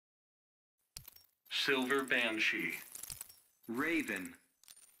Silver Banshee. Raven.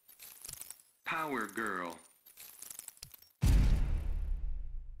 Power Girl.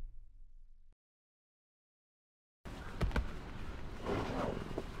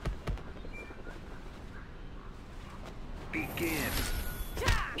 Begin.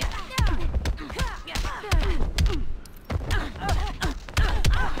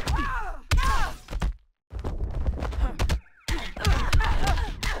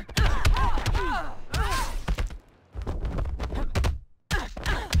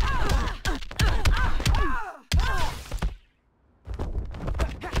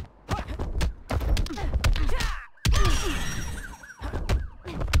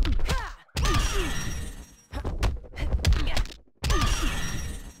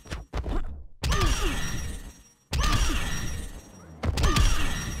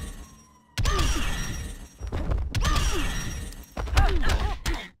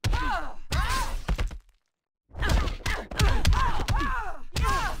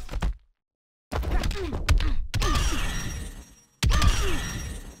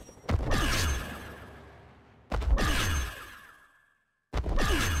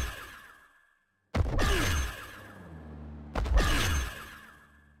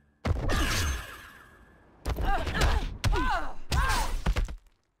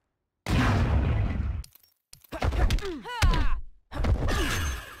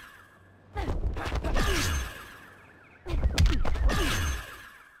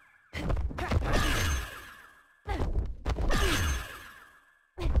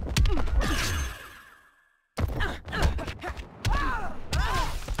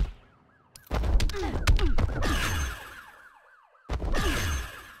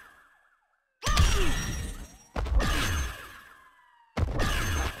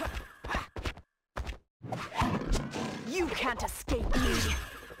 You can't escape me!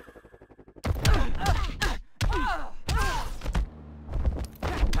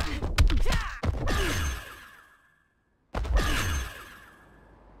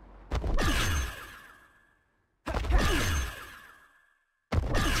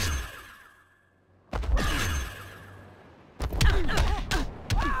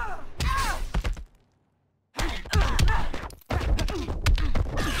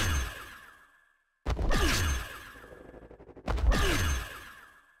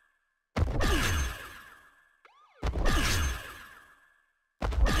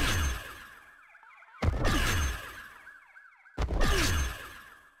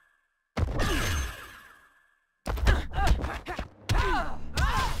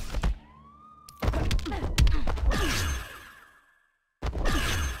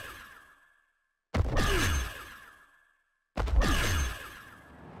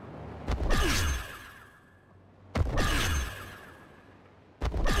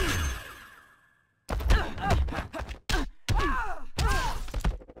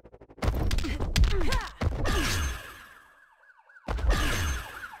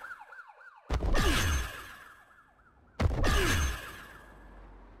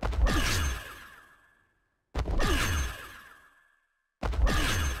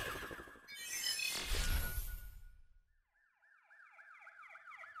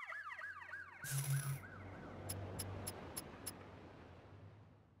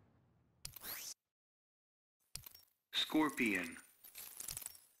 Scorpion.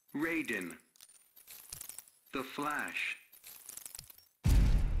 Raiden. The Flash.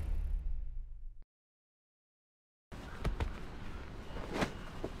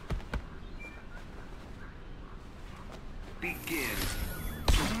 Begin.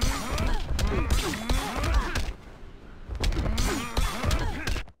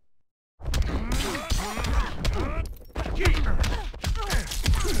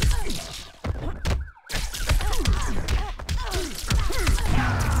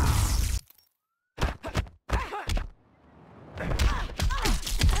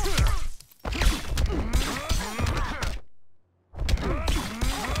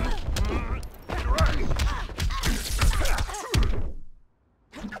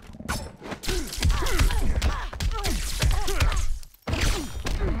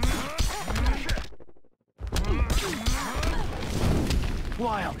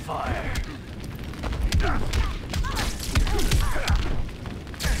 Wildfire!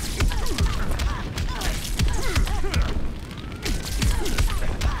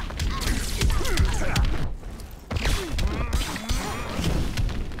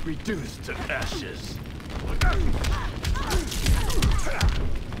 Reduced to ashes.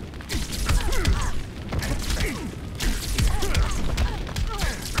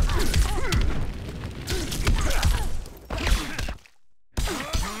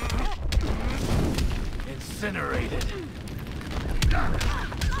 incinerated.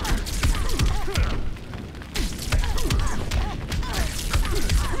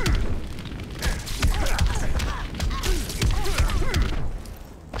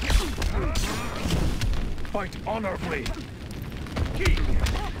 Fight honorably.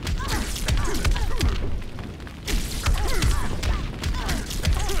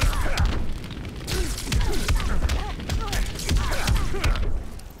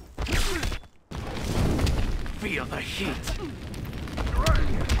 Feel the heat.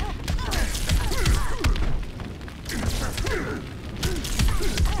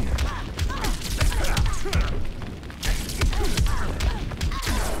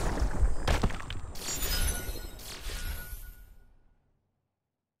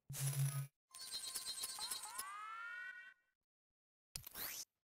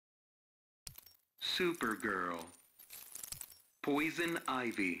 Supergirl, Poison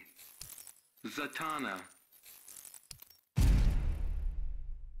Ivy, Zatanna,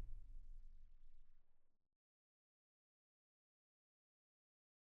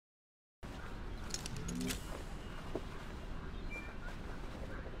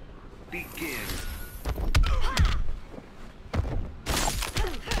 begin.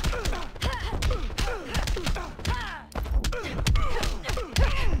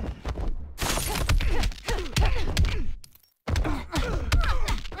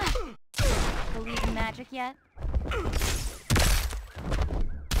 Believe in magic yet?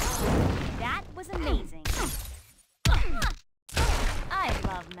 That was amazing. I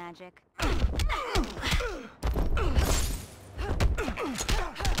love magic.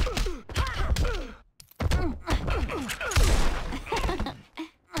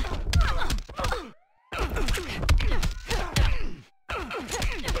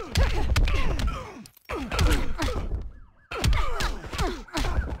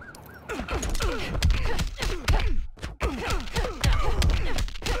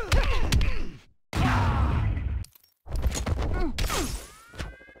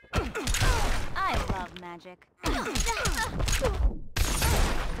 Magic.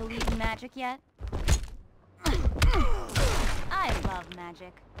 Believe in magic yet? I love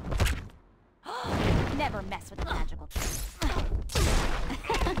magic. Never mess with a magical trick.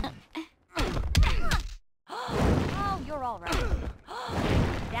 Oh, you're all right.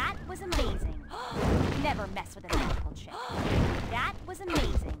 That was amazing. Never mess with a magical chick. That was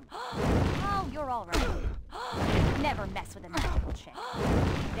amazing. Oh, you're all right. Never mess with a magical chick.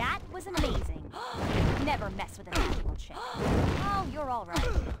 That was amazing. Never mess with a magical chick. Oh, you're all right.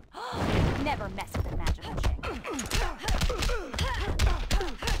 Never mess with a magical chick.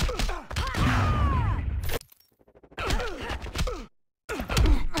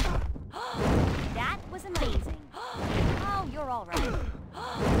 That was amazing. Oh, you're all right.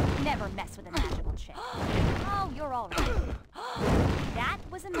 Never mess with a magical chick. Oh, you're all right. That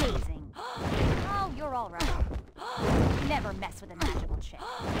was amazing. Oh, you're all right. Never mess with a magical chick.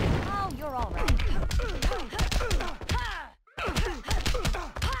 Oh, you're all right.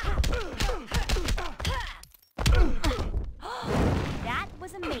 That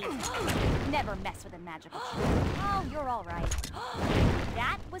was amazing. Never mess with a magical chick. Oh, you're all right.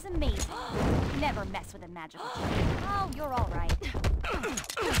 That was amazing. Never mess with a magical chick. Oh, you're all right.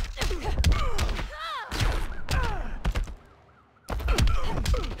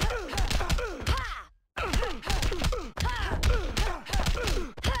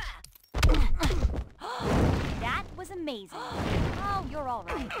 That was amazing. Oh, you're all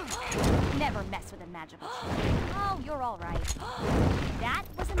right. Never mess with a magical chick. Oh, you're all right. That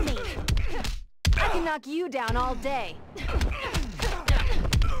was amazing. I can knock you down all day.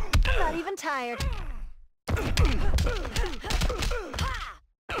 I'm not even tired.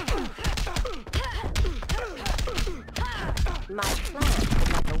 My plan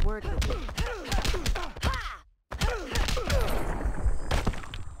is like a word with you.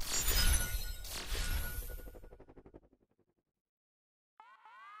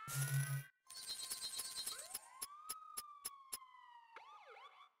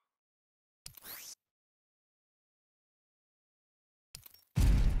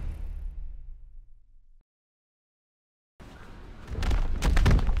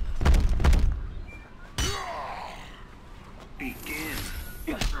 Begin.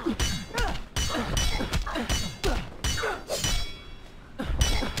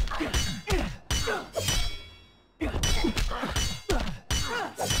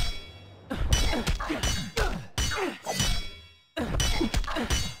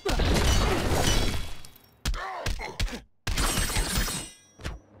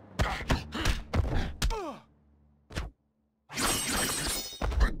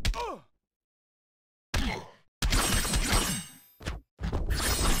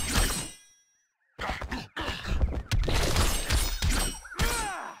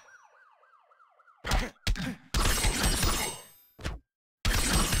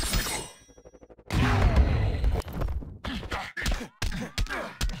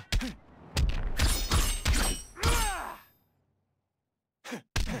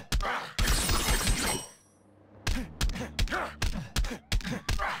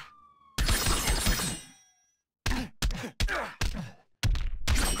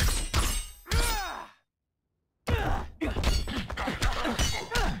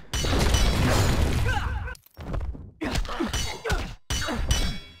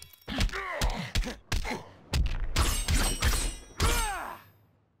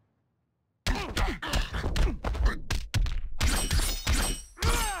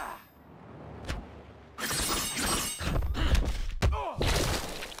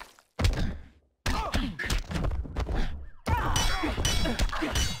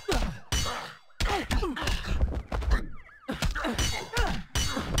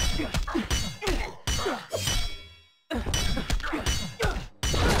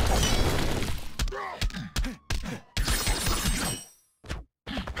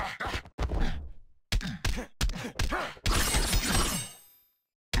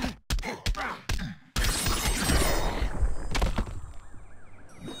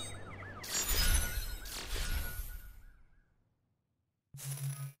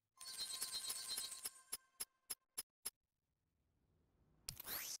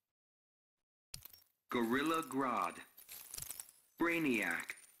 Gorilla Grodd,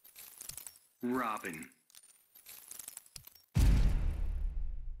 Brainiac, Robin.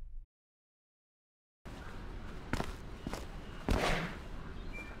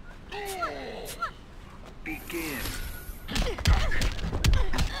 Begin.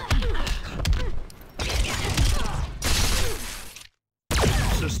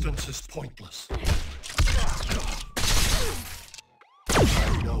 Resistance is pointless.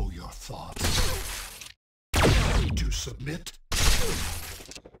 I know your thoughts. Ready to submit?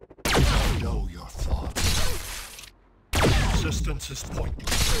 I know your thoughts. Resistance is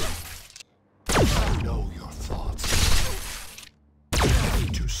pointless. I know your thoughts. Ready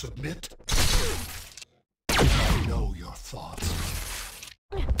to submit? I know your thoughts.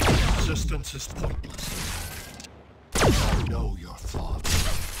 Resistance is pointless. I know your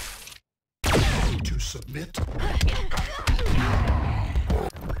thoughts. Ready to submit?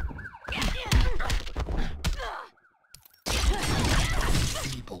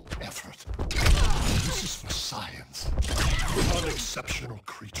 Feeble effort. This is for science. Unexceptional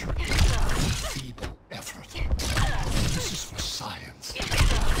creature. Feeble effort. This is for science.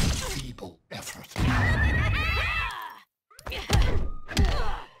 Feeble effort.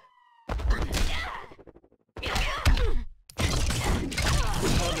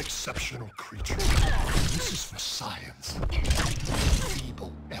 Unexceptional creature. This is for science.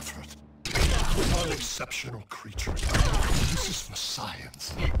 Feeble effort. Unexceptional creature. This is for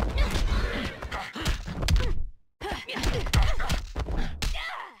science.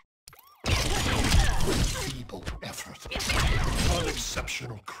 Feeble effort.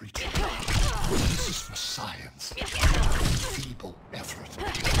 Unexceptional creature. This is for science. Feeble effort.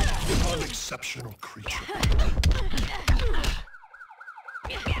 Unexceptional creature.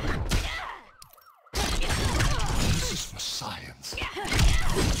 This is for science.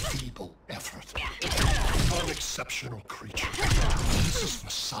 Feeble effort. Unexceptional creature. This is for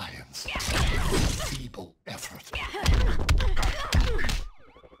science. Feeble effort.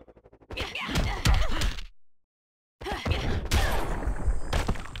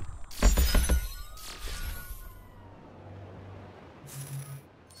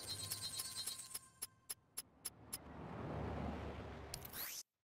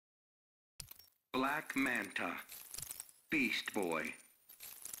 Black Manta, Beast Boy,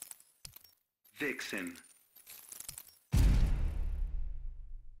 Vixen.